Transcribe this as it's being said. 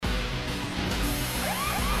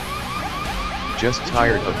Just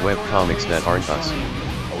tired of webcomics that aren't us.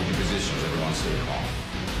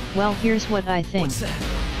 Well, here's what I think. What's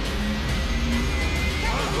that?